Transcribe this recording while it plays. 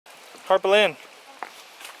Harper Lynn,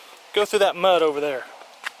 go through that mud over there.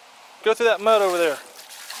 Go through that mud over there.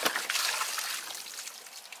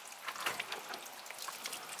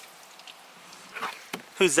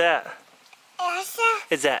 Who's that? Elsa.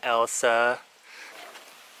 Is that Elsa?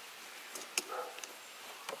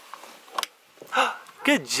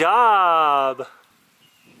 Good job!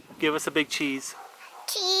 Give us a big cheese.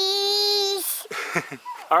 Cheese.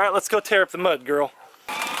 Alright, let's go tear up the mud, girl.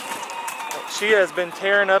 She has been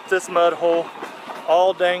tearing up this mud hole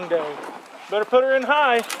all dang day. Better put her in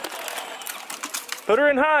high. Put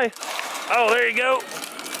her in high. Oh, there you go.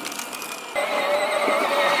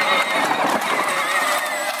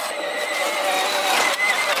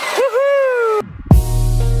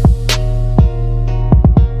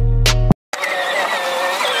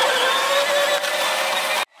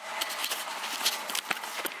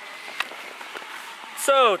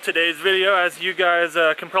 So today's video, as you guys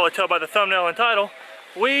can probably tell by the thumbnail and title,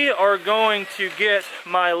 we are going to get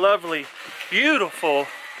my lovely, beautiful,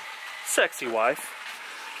 sexy wife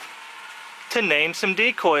to name some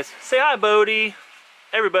decoys. Say hi, Bodie.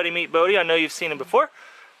 Everybody meet Bodie. I know you've seen him before.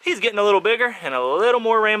 He's getting a little bigger and a little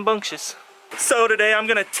more rambunctious. So today I'm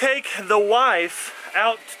gonna take the wife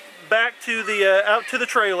out back to the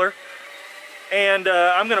trailer, and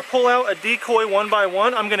I'm gonna pull out a decoy one by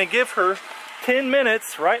one. I'm gonna give her 10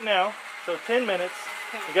 minutes right now, so 10 minutes.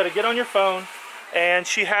 You gotta get on your phone, and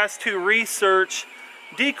she has to research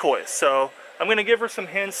decoys. So I'm gonna give her some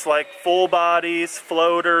hints like full bodies,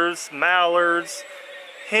 floaters, mallards,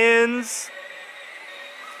 hens,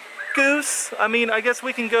 goose. I mean, I guess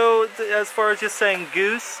we can go as far as just saying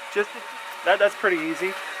goose. Just that's pretty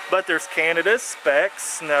easy. But there's Canadas,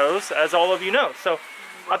 specks, snows, as all of you know. So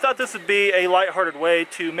I thought this would be a lighthearted way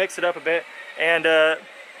to mix it up a bit, and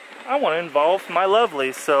I want to involve my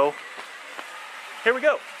lovelies, so here we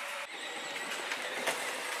go.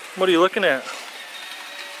 What are you looking at?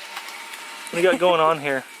 What do you got going on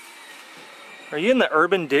here? Are you in the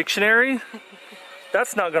Urban Dictionary?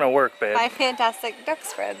 That's not going to work, babe. By fantastic duck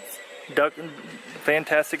spreads.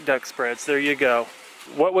 Fantastic duck spreads. There you go.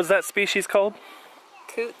 What was that species called?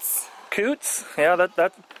 Coots. Coots? Yeah,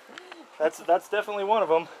 that's definitely one of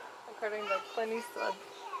them. According to Clint Eastwood.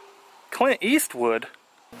 Clint Eastwood?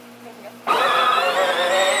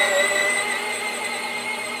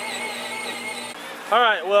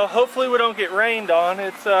 Alright, well, hopefully we don't get rained on.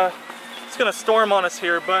 It's gonna storm on us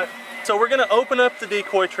here, but so we're gonna open up the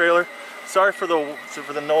decoy trailer. Sorry for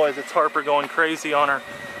the noise. It's Harper going crazy on our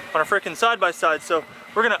freaking side-by-side. So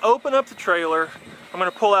we're gonna open up the trailer. I'm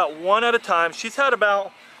gonna pull out one at a time. She's had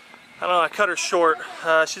about, I don't know, I cut her short.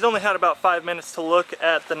 She's only had about 5 minutes to look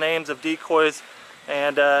at the names of decoys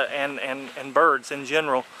and birds in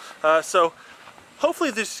general. So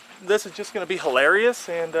hopefully this is just going to be hilarious,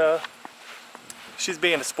 and she's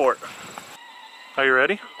being a sport. Are you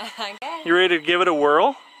ready? Okay. You ready to give it a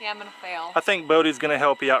whirl? Yeah, I'm gonna fail. I think Bodie's going to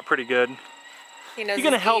help you out pretty good. He knows. You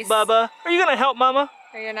going to help, Bubba? Are you going to help, Mama?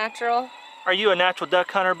 Are you a natural? Are you a natural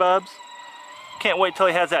duck hunter, Bubs? Can't wait till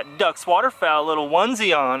he has that Ducks Waterfowl little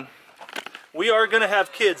onesie on. We are going to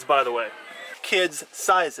have kids, by the way. Kids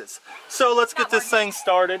sizes. So let's get this thing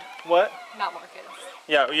started. What? Not more kids.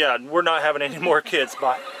 Yeah, we're not having any more kids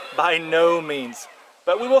by no means.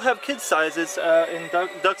 But we will have kid sizes in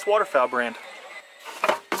Ducks Waterfowl brand.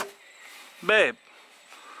 Babe,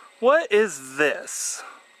 what is this?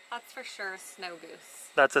 That's for sure a snow goose.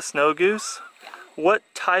 That's a snow goose? Yeah. What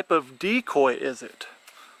type of decoy is it?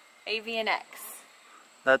 Avian X.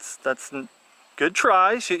 That's good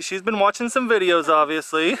try. She's been watching some videos,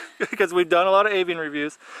 obviously, because we've done a lot of avian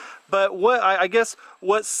reviews. But what I guess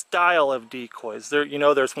what style of decoys? There, you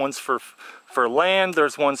know, there's ones for land,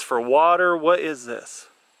 there's ones for water. What is this?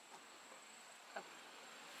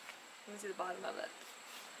 Let me see the bottom of it.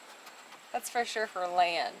 That's for sure for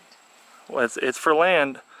land. Well, it's for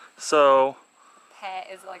land. So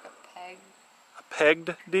Is it like a peg? a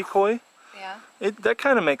pegged decoy? Yeah. That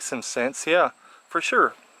kind of makes some sense. Yeah, for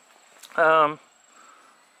sure. Okay.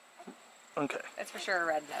 It's for sure a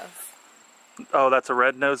red nose. Oh, that's a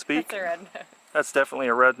red-nosed beak? That's a red nose. That's definitely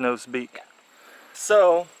a red-nosed beak. Yeah.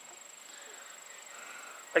 So,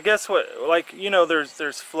 I guess what, like, you know,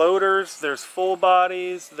 there's floaters, there's full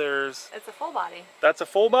bodies, there's... It's a full body. That's a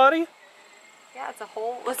full body? Yeah, it's a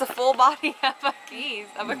full body of a geese.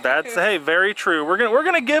 That's, hey, very true. We're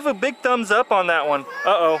gonna give a big thumbs up on that one.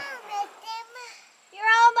 Uh-oh. You're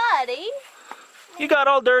all muddy. You got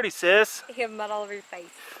all dirty, sis. You have mud all over your face.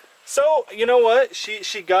 So, you know what?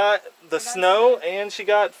 She got the snow and she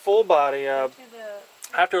got full body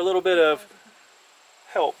after a little bit of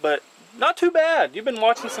help, but not too bad. You've been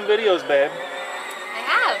watching some videos, babe. I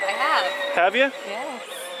have. Have you? Yes.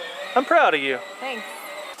 I'm proud of you. Thanks.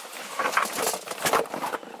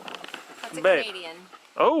 That's a Babe. Canadian.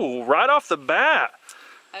 Oh, right off the bat.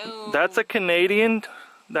 Oh. That's a Canadian.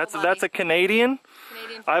 That's a Canadian.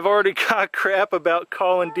 Canadian. I've already got crap about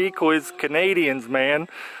calling decoys Canadians, man.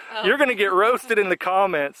 Oh. You're gonna get roasted in the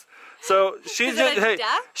comments. So she's just, hey,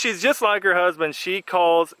 duck? she's just like her husband. She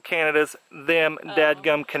calls Canada's them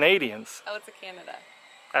dadgum Canadians. Oh, it's a Canada.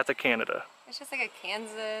 That's a Canada. It's just like a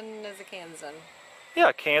Kansan is a Kansan.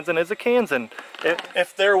 Yeah, Kansan is a Kansan.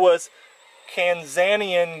 If there was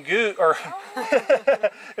Kansanian goose, or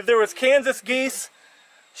if there was Kansas geese,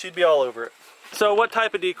 she'd be all over it. So what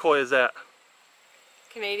type of decoy is that?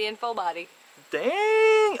 Canadian full body.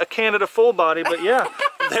 Dang, a Canada full body, but yeah,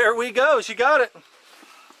 there we go. She got it.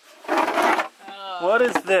 What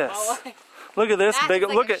is this? Look at this big.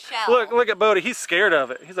 Like Look at Bodie. He's scared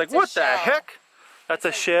of it. He's like, what the heck? That's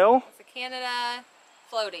a shell. It's a Canada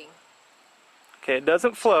floating. Okay, it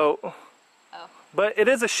doesn't float. Oh. But it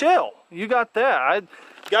is a shell. You got that.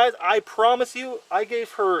 Guys, I promise you, I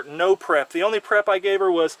gave her no prep. The only prep I gave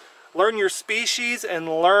her was learn your species and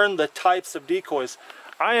learn the types of decoys.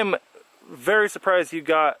 I am very surprised you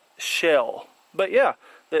got shell. But yeah,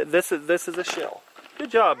 this is a shell.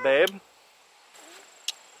 Good job, babe.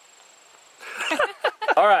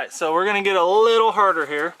 Alright, so we're going to get a little harder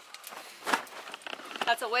here.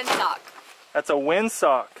 That's a windsock. That's a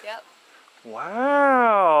windsock. Yep.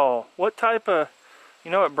 Wow. What type of... You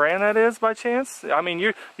know what brand that is by chance? I mean,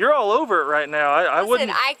 you're all over it right now. I wouldn't...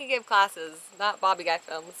 Listen, I could give classes, not Bobby Guy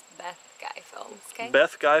Films, Beth Guy Films, okay?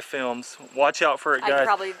 Beth Guy Films. Watch out for it, guys.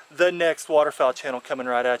 Probably... The next waterfowl channel coming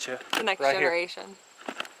right at you. The next right generation.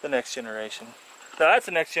 Here. The next generation. No, that's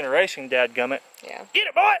the next generation, dadgummit. Yeah. Get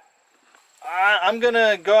it, boy! I'm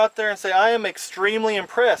gonna go out there and say I am extremely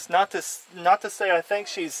impressed. Not to say I think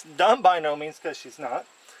she's done by no means, because she's not.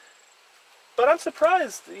 But I'm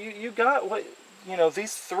surprised you got what... You know,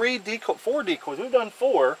 these 4 decoys, we've done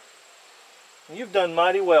 4. You've done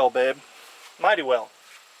mighty well, babe. Mighty well.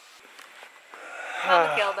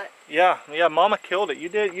 Mama killed it. Yeah, Mama killed it. You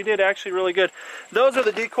did actually really good. Those are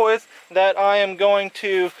the decoys that I am going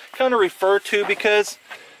to kind of refer to, because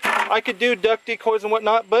I could do duck decoys and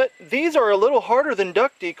whatnot, but these are a little harder than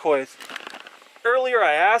duck decoys. Earlier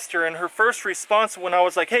I asked her, and her first response when I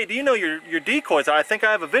was like, hey, do you know your decoys? I think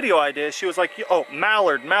I have a video idea. She was like, oh,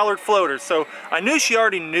 mallard floaters. So I knew she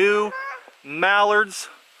already knew mallards.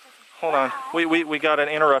 Hold on, we got an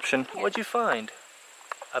interruption. What'd you find?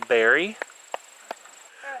 A berry?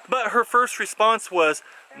 But her first response was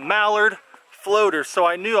mallard floaters. So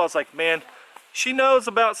I knew, I was like, man, she knows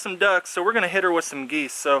about some ducks, so we're gonna hit her with some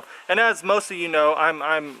geese. So, and as most of you know,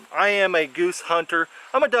 I am a goose hunter.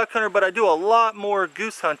 I'm a duck hunter, but I do a lot more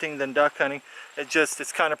goose hunting than duck hunting.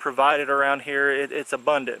 It's kind of provided around here. It's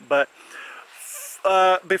abundant. But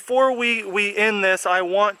before we end this, I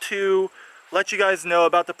want to let you guys know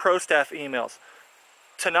about the pro staff emails.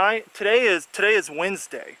 Today is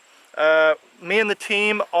Wednesday. Me and the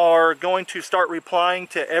team are going to start replying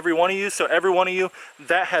to every one of you. So every one of you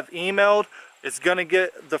that have emailed is going to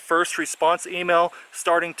get the first response email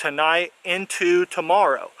starting tonight into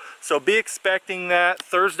tomorrow. So be expecting that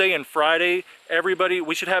Thursday and Friday.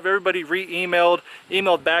 We should have everybody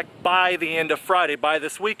emailed back by the end of Friday, by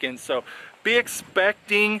this weekend. So be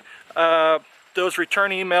expecting those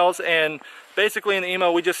return emails, and basically in the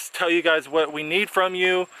email we just tell you guys what we need from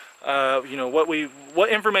you, you know, what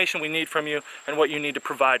information we need from you and what you need to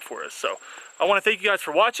provide for us. So I want to thank you guys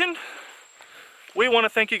for watching. We want to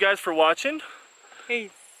thank you guys for watching.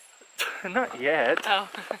 Peace. Not yet. Oh.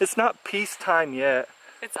 It's not peacetime yet.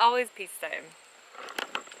 It's always peacetime.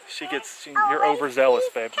 You're overzealous,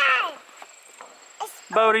 babe.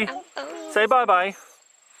 Bodie, say bye-bye.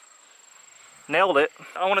 Nailed it.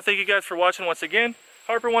 I want to thank you guys for watching once again.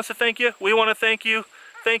 Harper wants to thank you. We want to thank you.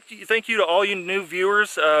 Thank you to all you new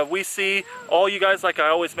viewers. We see all you guys, like I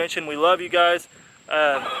always mention. We love you guys.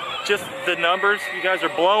 Just the numbers, you guys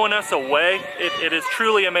are blowing us away. It is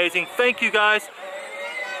truly amazing. Thank you guys.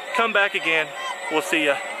 Come back again. We'll see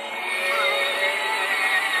ya.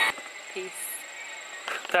 Peace.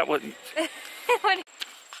 That was...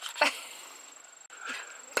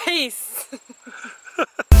 Peace.